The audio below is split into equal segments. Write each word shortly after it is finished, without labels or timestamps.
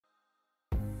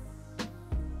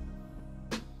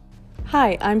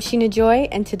Hi, I'm Sheena Joy,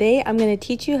 and today I'm going to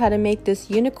teach you how to make this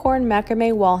unicorn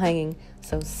macrame wall hanging,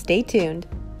 so stay tuned.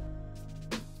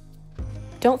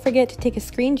 Don't forget to take a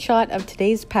screenshot of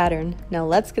today's pattern. Now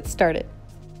let's get started.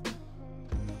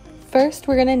 First,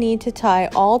 we're going to need to tie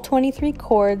all 23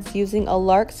 cords using a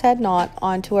lark's head knot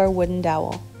onto our wooden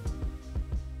dowel.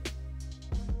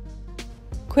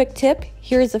 Quick tip,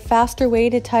 here's a faster way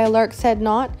to tie a lark's head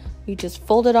knot. You just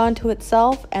fold it onto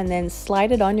itself and then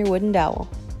slide it on your wooden dowel.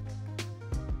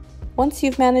 Once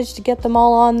you've managed to get them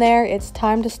all on there, it's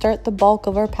time to start the bulk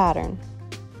of our pattern.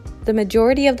 The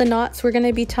majority of the knots we're going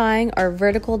to be tying are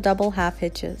vertical double half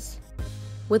hitches.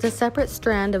 With a separate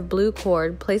strand of blue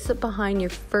cord, place it behind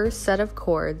your first set of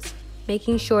cords,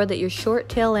 making sure that your short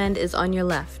tail end is on your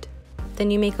left. Then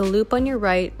you make a loop on your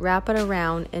right, wrap it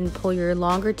around, and pull your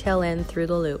longer tail end through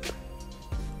the loop.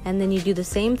 And then you do the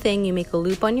same thing, you make a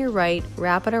loop on your right,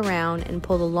 wrap it around, and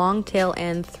pull the long tail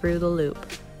end through the loop.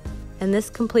 And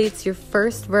this completes your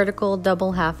first vertical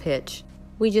double half hitch.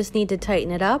 We just need to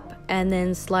tighten it up and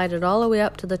then slide it all the way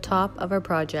up to the top of our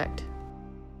project.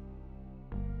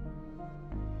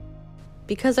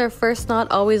 Because our first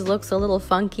knot always looks a little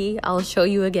funky, I'll show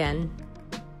you again.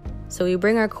 So we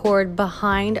bring our cord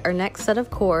behind our next set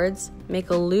of cords, make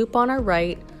a loop on our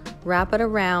right, wrap it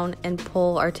around, and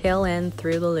pull our tail end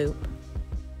through the loop.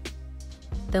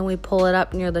 Then we pull it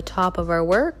up near the top of our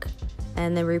work,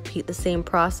 and then repeat the same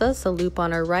process, a loop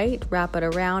on our right, wrap it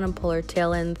around and pull our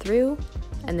tail end through,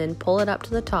 and then pull it up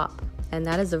to the top. And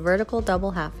that is a vertical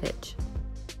double half hitch.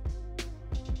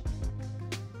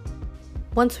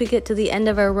 Once we get to the end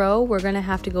of our row, we're going to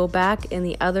have to go back in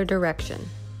the other direction.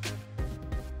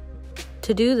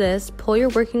 To do this, pull your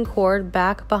working cord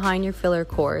back behind your filler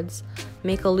cords,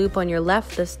 make a loop on your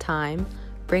left this time,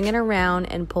 bring it around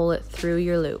and pull it through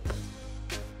your loop.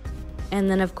 And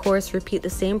then of course repeat the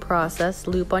same process,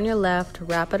 loop on your left,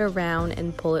 wrap it around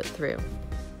and pull it through.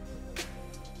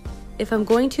 If I'm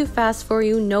going too fast for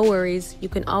you, no worries, you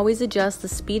can always adjust the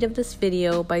speed of this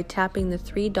video by tapping the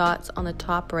 3 dots on the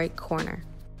top right corner.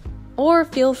 Or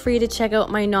feel free to check out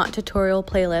my knot tutorial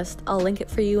playlist, I'll link it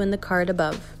for you in the card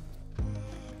above.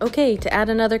 Okay, to add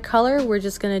another color, we're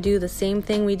just going to do the same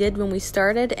thing we did when we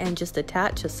started and just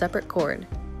attach a separate cord.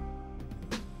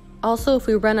 Also, if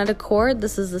we run out of cord,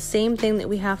 this is the same thing that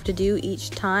we have to do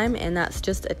each time, and that's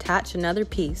just attach another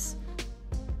piece.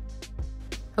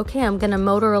 Okay, I'm going to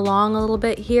motor along a little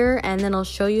bit here, and then I'll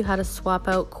show you how to swap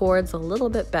out cords a little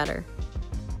bit better.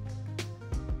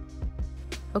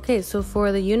 Okay, so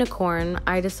for the unicorn,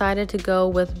 I decided to go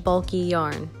with bulky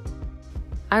yarn.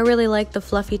 I really like the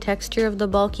fluffy texture of the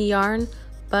bulky yarn,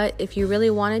 but if you really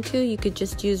wanted to, you could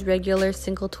just use regular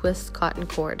single twist cotton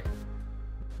cord.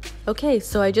 Okay,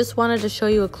 so I just wanted to show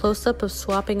you a close-up of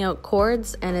swapping out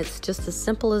cords, and it's just as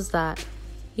simple as that.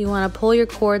 You want to pull your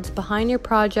cords behind your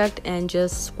project and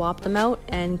just swap them out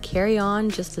and carry on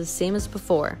just the same as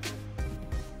before.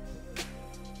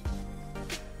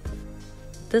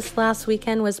 This last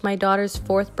weekend was my daughter's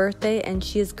 4th birthday, and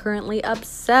she is currently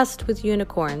obsessed with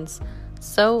unicorns.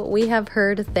 So we have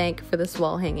her to thank for this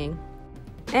wall hanging.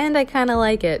 And I kind of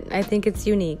like it. I think it's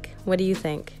unique. What do you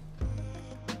think?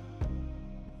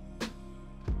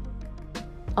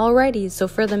 Alrighty, so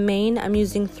for the mane, I'm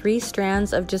using 3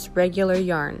 strands of just regular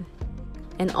yarn.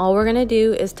 And all we're going to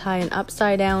do is tie an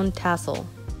upside down tassel.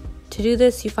 To do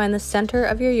this, you find the center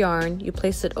of your yarn, you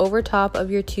place it over top of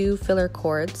your 2 filler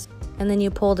cords, and then you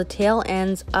pull the tail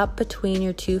ends up between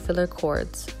your 2 filler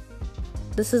cords.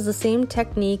 This is the same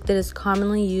technique that is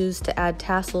commonly used to add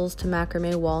tassels to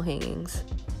macrame wall hangings.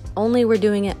 Only we're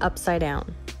doing it upside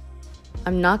down.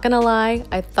 I'm not gonna lie,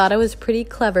 I thought I was pretty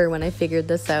clever when I figured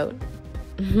this out.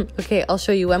 Okay, I'll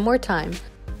show you one more time.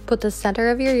 Put the center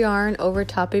of your yarn over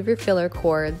top of your filler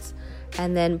cords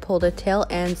and then pull the tail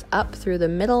ends up through the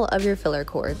middle of your filler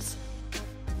cords.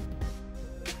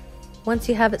 Once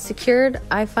you have it secured,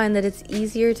 I find that it's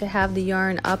easier to have the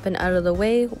yarn up and out of the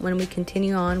way when we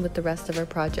continue on with the rest of our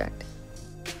project.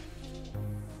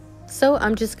 So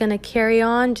I'm just going to carry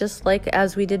on just like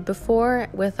as we did before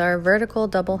with our vertical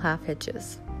double half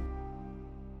hitches.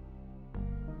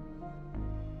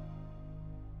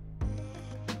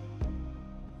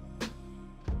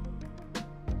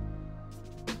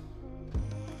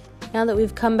 Now that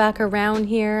we've come back around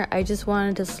here, I just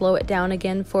wanted to slow it down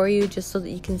again for you just so that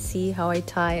you can see how I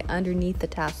tie underneath the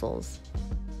tassels.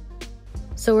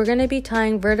 So we're going to be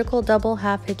tying vertical double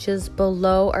half hitches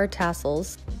below our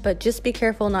tassels, but just be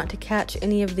careful not to catch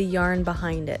any of the yarn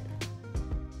behind it.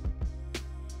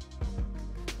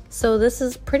 So this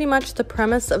is pretty much the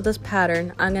premise of this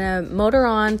pattern. I'm going to motor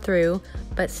on through,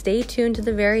 but stay tuned to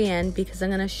the very end because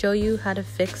I'm going to show you how to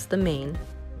fix the mane.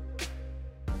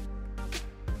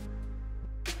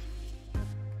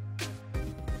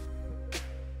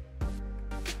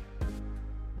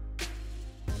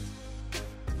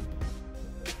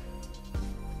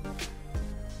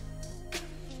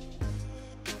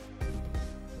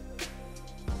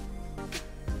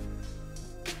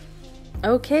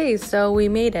 Okay, so we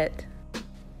made it.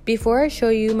 Before I show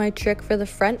you my trick for the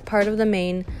front part of the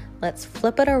mane, let's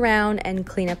flip it around and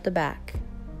clean up the back.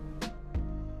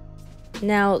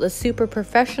 Now, the super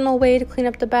professional way to clean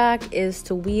up the back is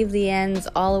to weave the ends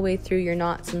all the way through your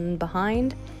knots and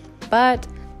behind, but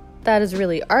that is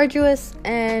really arduous,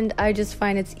 and I just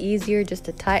find it's easier just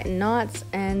to tighten knots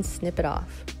and snip it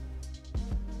off.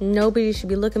 Nobody should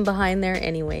be looking behind there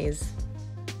anyways.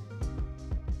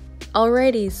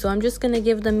 Alrighty, so I'm just going to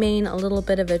give the mane a little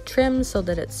bit of a trim so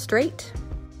that it's straight.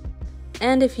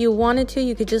 And if you wanted to,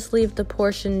 you could just leave the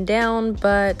portion down,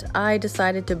 but I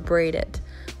decided to braid it.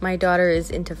 My daughter is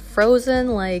into Frozen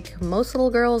like most little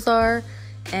girls are,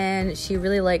 and she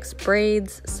really likes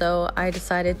braids, so I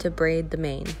decided to braid the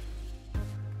mane.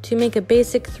 To make a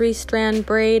basic 3-strand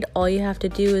braid, all you have to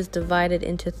do is divide it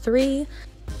into 3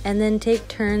 and then take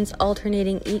turns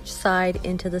alternating each side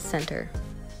into the center.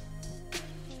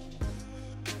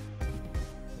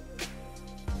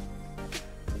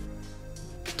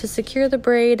 To secure the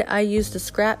braid, I used a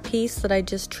scrap piece that I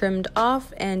just trimmed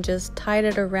off and just tied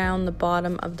it around the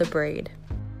bottom of the braid.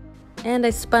 And I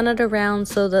spun it around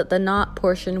so that the knot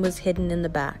portion was hidden in the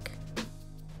back.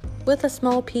 With a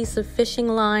small piece of fishing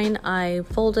line, I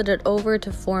folded it over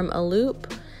to form a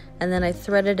loop, and then I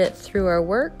threaded it through our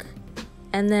work,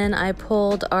 and then I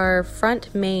pulled our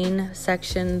front mane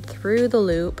section through the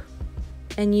loop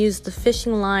and used the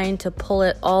fishing line to pull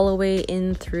it all the way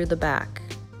in through the back.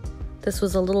 This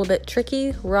was a little bit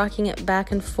tricky. Rocking it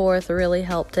back and forth really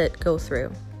helped it go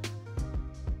through.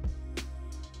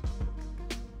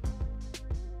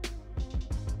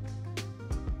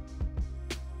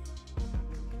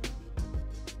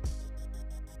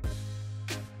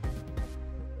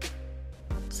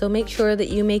 So make sure that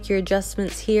you make your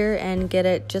adjustments here and get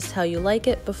it just how you like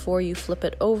it before you flip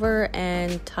it over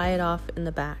and tie it off in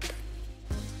the back.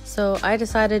 So I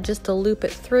decided just to loop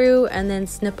it through and then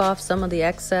snip off some of the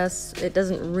excess. It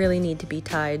doesn't really need to be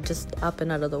tied, just up and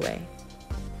out of the way.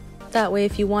 That way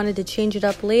if you wanted to change it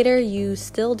up later, you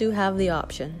still do have the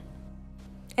option.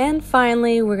 And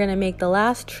finally, we're going to make the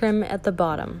last trim at the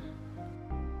bottom.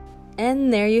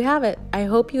 And there you have it. I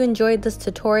hope you enjoyed this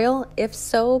tutorial. If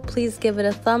so, please give it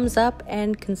a thumbs up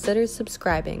and consider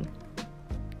subscribing.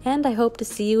 And I hope to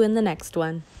see you in the next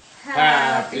one.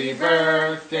 Happy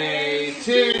birthday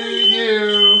to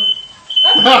you.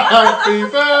 Happy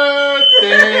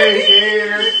birthday,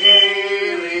 dear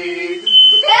Kaylee.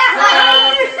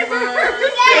 Happy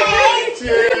birthday to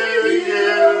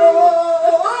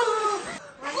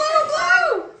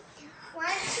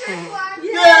you.